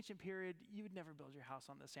 And in the ancient period, you would never build your house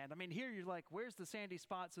on the sand. I mean, here you're like, where's the sandy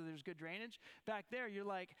spot so there's good drainage? Back there, you're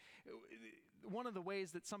like, one of the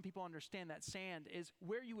ways that some people understand that sand is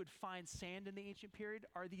where you would find sand in the ancient period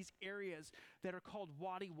are these areas that are called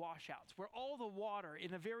wadi washouts, where all the water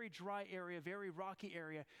in a very dry area, very rocky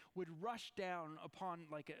area, would rush down upon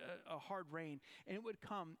like a hard rain. And it would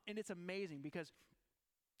come, and it's amazing because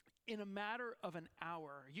in a matter of an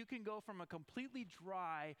hour, you can go from a completely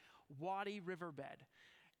dry wadi riverbed,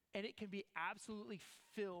 and it can be absolutely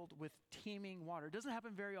filled with teeming water. It doesn't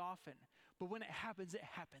happen very often, but when it happens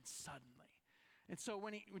suddenly. And so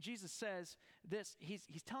when Jesus says this,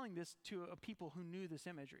 he's telling this to a people who knew this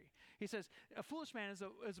imagery. He says, a foolish man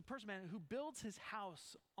is a person who builds his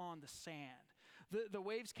house on the sand. The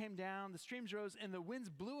waves came down, the streams rose, and the winds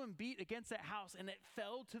blew and beat against that house, and it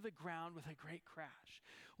fell to the ground with a great crash.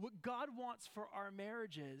 What God wants for our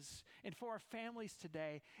marriages and for our families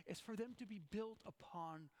today is for them to be built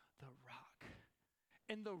upon the rock.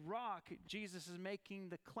 And the rock, Jesus is making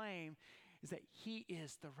the claim, is that he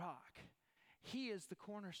is the rock. He is the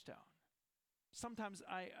cornerstone. Sometimes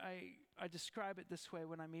I describe it this way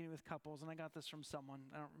when I'm meeting with couples, and I got this from someone,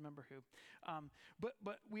 I don't remember who.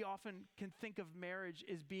 But we often can think of marriage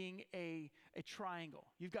as being a triangle.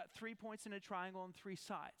 You've got 3 points in a triangle and 3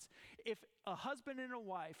 sides. If a husband and a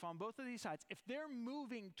wife on both of these sides, if they're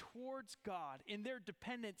moving towards God in their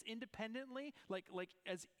dependence independently, like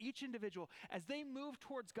as each individual, as they move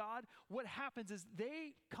towards God, what happens is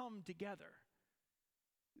they come together.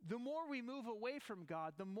 The more we move away from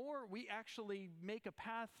God, the more we actually make a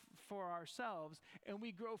path for ourselves, and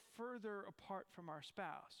we grow further apart from our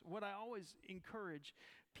spouse. What I always encourage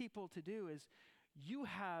people to do is you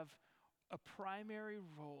have a primary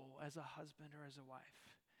role as a husband or as a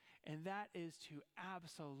wife, and that is to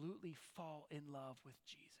absolutely fall in love with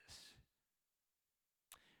Jesus.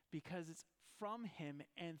 Because it's from him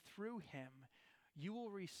and through him you will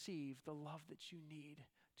receive the love that you need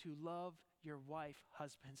to love your wife,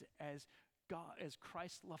 husbands, as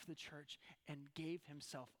Christ loved the church and gave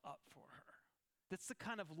himself up for her. That's the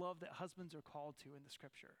kind of love that husbands are called to in the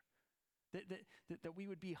scripture. That we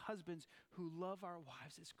would be husbands who love our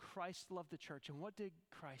wives as Christ loved the church. And what did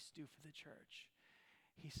Christ do for the church?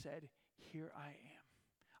 He said, here I am.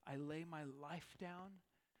 I lay my life down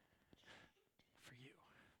for you.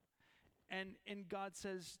 And God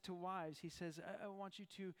says to wives, he says, I want you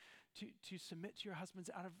to submit to your husbands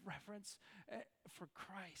out of reverence for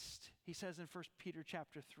Christ. He says in 1 Peter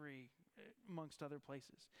chapter 3, amongst other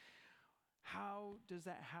places. How does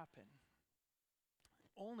that happen?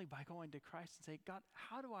 only by going to Christ and say, God,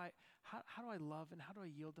 how do I love and how do I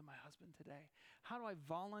yield to my husband today? How do I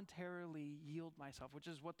voluntarily yield myself, which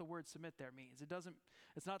is what the word submit there means.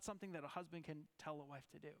 It's not something that a husband can tell a wife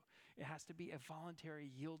to do. It has to be a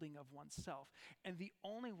voluntary yielding of oneself. And the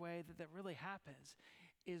only way that really happens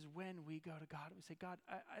is when we go to God and we say, God,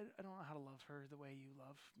 I don't know how to love her the way you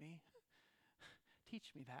love me.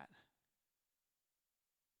 Teach me that.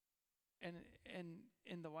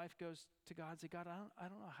 And the wife goes to God and says, God, I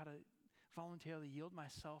don't know how to voluntarily yield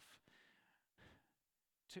myself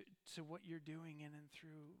to what you're doing in and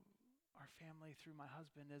through our family, through my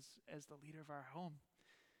husband as the leader of our home.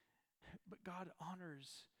 But God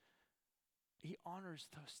honors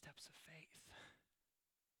those steps of faith.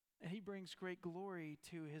 And he brings great glory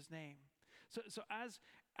to his name. So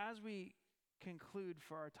as we conclude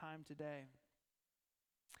for our time today,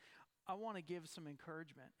 I want to give some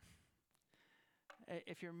encouragement.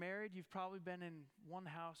 If you're married, you've probably been in one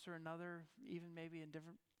house or another, even maybe in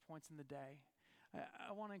different points in the day.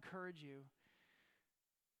 I want to encourage you.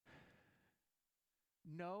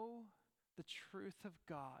 Know the truth of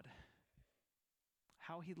God,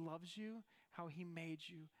 how he loves you, how he made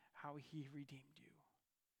you, how he redeemed you.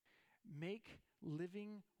 Make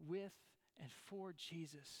living with and for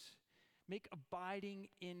Jesus. Make abiding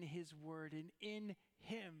in his word and in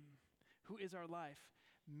him who is our life.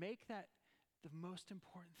 Make that the most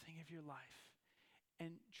important thing of your life.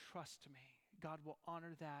 And trust me, God will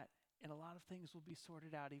honor that, and a lot of things will be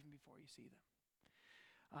sorted out even before you see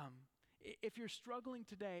them. If you're struggling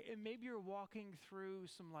today, and maybe you're walking through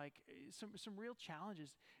some real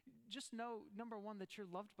challenges, just know, number one, that you're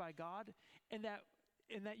loved by God, and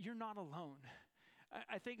that you're not alone.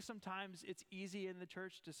 I think sometimes it's easy in the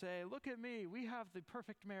church to say, look at me, we have the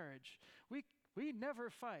perfect marriage. We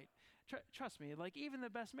never fight. Trust me, like even the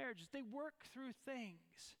best marriages, they work through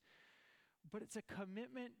things. But it's a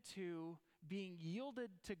commitment to being yielded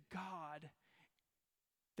to God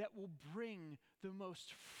that will bring the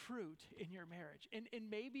most fruit in your marriage. And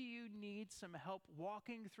maybe you need some help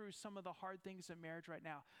walking through some of the hard things in marriage right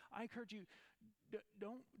now. I encourage you,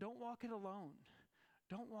 don't walk it alone.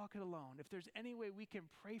 Don't walk it alone. If there's any way we can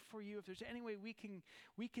pray for you, if there's any way we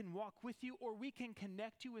can walk with you, or we can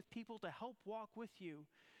connect you with people to help walk with you,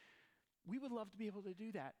 we would love to be able to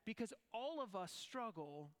do that, because all of us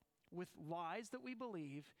struggle with lies that we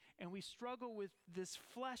believe, and we struggle with this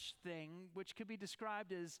flesh thing, which could be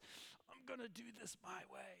described as, I'm going to do this my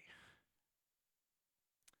way.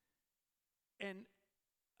 And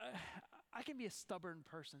I can be a stubborn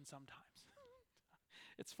person sometimes.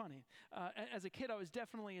 It's funny. As a kid, I was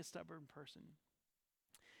definitely a stubborn person.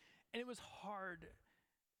 And it was hard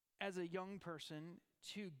as a young person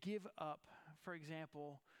to give up, for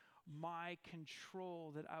example, my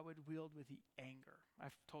control that I would wield with the anger.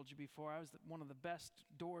 I've told you before, I was one of the best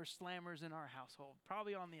door slammers in our household,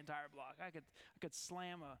 probably on the entire block. I could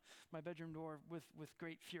slam my bedroom door with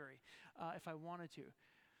great fury if I wanted to.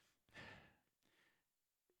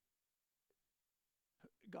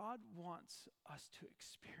 God wants us to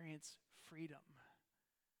experience freedom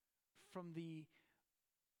from the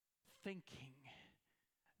thinking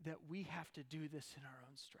that we have to do this in our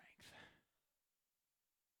own strength.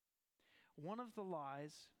 One of the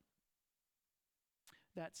lies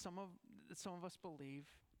that some of us believe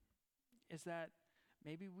is that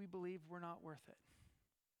maybe we believe we're not worth it.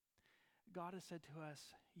 God has said to us,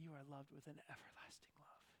 you are loved with an everlasting love.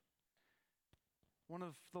 One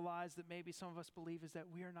of the lies that maybe some of us believe is that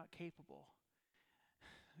we are not capable.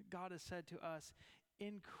 God has said to us,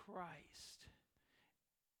 in Christ,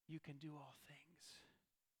 you can do all things.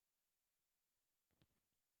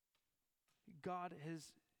 God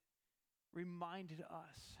has reminded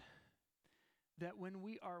us that when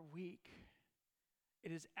we are weak,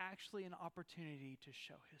 it is actually an opportunity to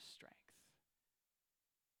show his strength.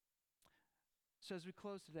 So as we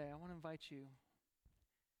close today, I want to invite you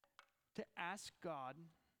to ask God,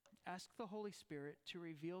 ask the Holy Spirit to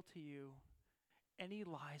reveal to you any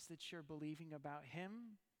lies that you're believing about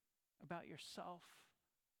him, about yourself,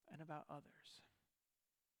 and about others.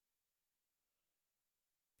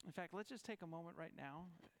 In fact, let's just take a moment right now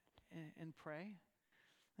and pray.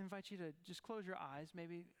 I invite you to just close your eyes.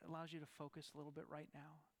 Maybe it allows you to focus a little bit right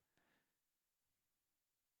now.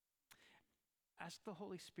 Ask the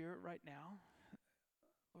Holy Spirit right now,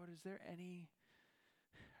 Lord, are there any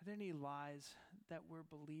lies that we're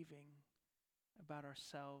believing about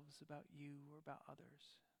ourselves, about you, or about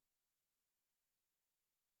others?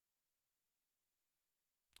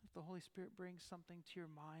 If the Holy Spirit brings something to your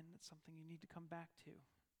mind, that's something you need to come back to.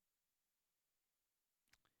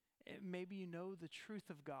 Maybe you know the truth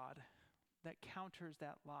of God that counters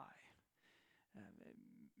that lie.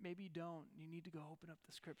 Maybe you don't. You need to go open up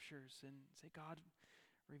the scriptures and say, God,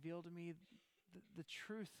 reveal to me the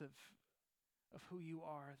truth of who you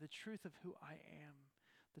are, the truth of who I am,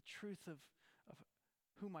 the truth of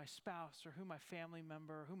who my spouse or who my family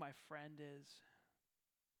member, who my friend is.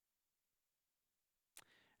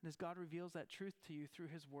 And as God reveals that truth to you through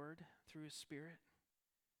his word, through his spirit,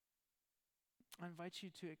 I invite you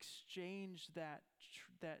to exchange that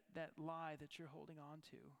lie that you're holding on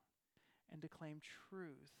to and to claim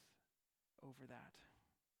truth over that.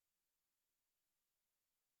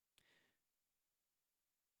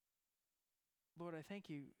 Lord, I thank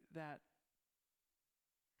you that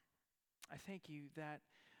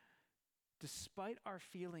despite our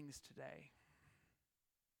feelings today,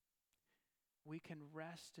 we can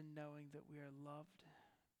rest in knowing that we are loved.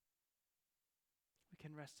 We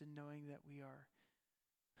can rest in knowing that we are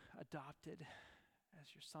adopted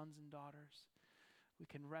as your sons and daughters. We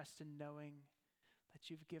can rest in knowing that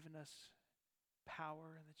you've given us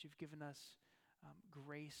power and that you've given us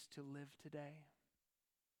grace to live today.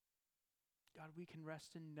 God, we can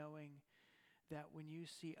rest in knowing that when you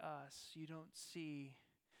see us, you don't see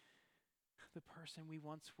the person we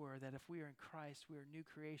once were, that if we are in Christ, we are a new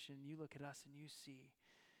creation. You look at us and you see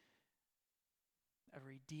a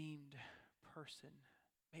redeemed person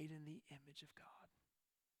made in the image of God.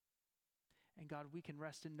 And God, we can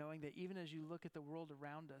rest in knowing that even as you look at the world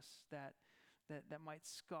around us that might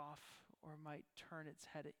scoff or might turn its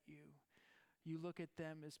head at you, you look at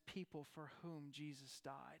them as people for whom Jesus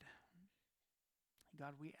died.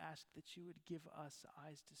 God, we ask that you would give us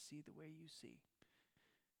eyes to see the way you see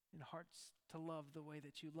and hearts to love the way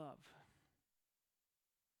that you love.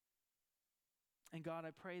 And God,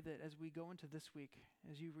 I pray that as we go into this week,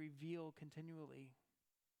 as you reveal continually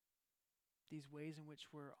these ways in which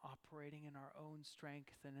we're operating in our own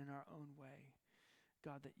strength and in our own way,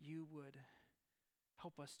 God, that you would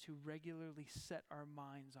help us to regularly set our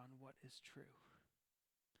minds on what is true.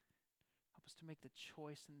 Help us to make the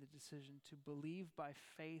choice and the decision to believe by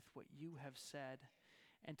faith what you have said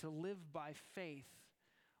and to live by faith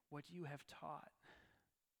what you have taught.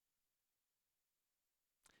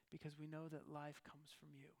 Because we know that life comes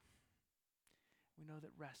from you. We know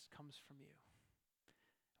that rest comes from you.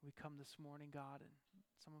 We come this morning, God, and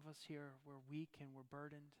some of us here, we're weak and we're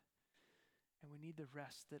burdened, and we need the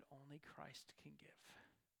rest that only Christ can give.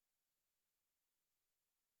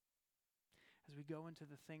 As we go into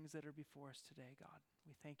the things that are before us today, God,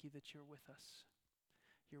 we thank you that you're with us.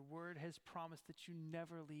 Your word has promised that you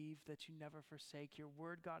never leave, that you never forsake. Your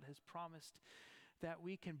word, God, has promised that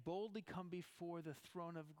we can boldly come before the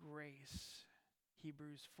throne of grace,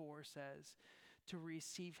 Hebrews 4 says, to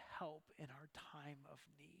receive help in our time of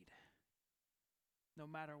need. No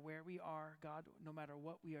matter where we are, God, no matter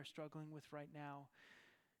what we are struggling with right now,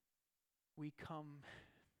 we come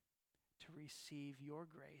to receive your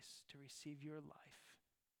grace, to receive your life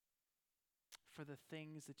for the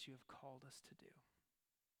things that you have called us to do.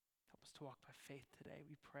 Help us to walk by faith today,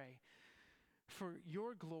 we pray. For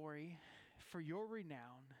your glory, for your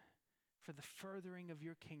renown, for the furthering of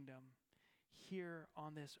your kingdom here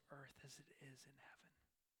on this earth as it is in heaven.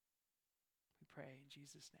 We pray in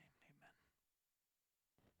Jesus' name,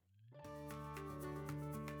 amen.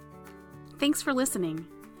 Thanks for listening.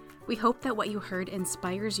 We hope that what you heard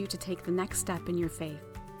inspires you to take the next step in your faith.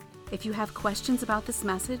 If you have questions about this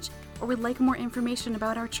message or would like more information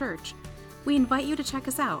about our church, we invite you to check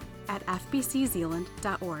us out at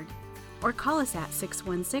fbczealand.org or call us at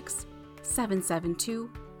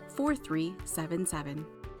 616-772-4377.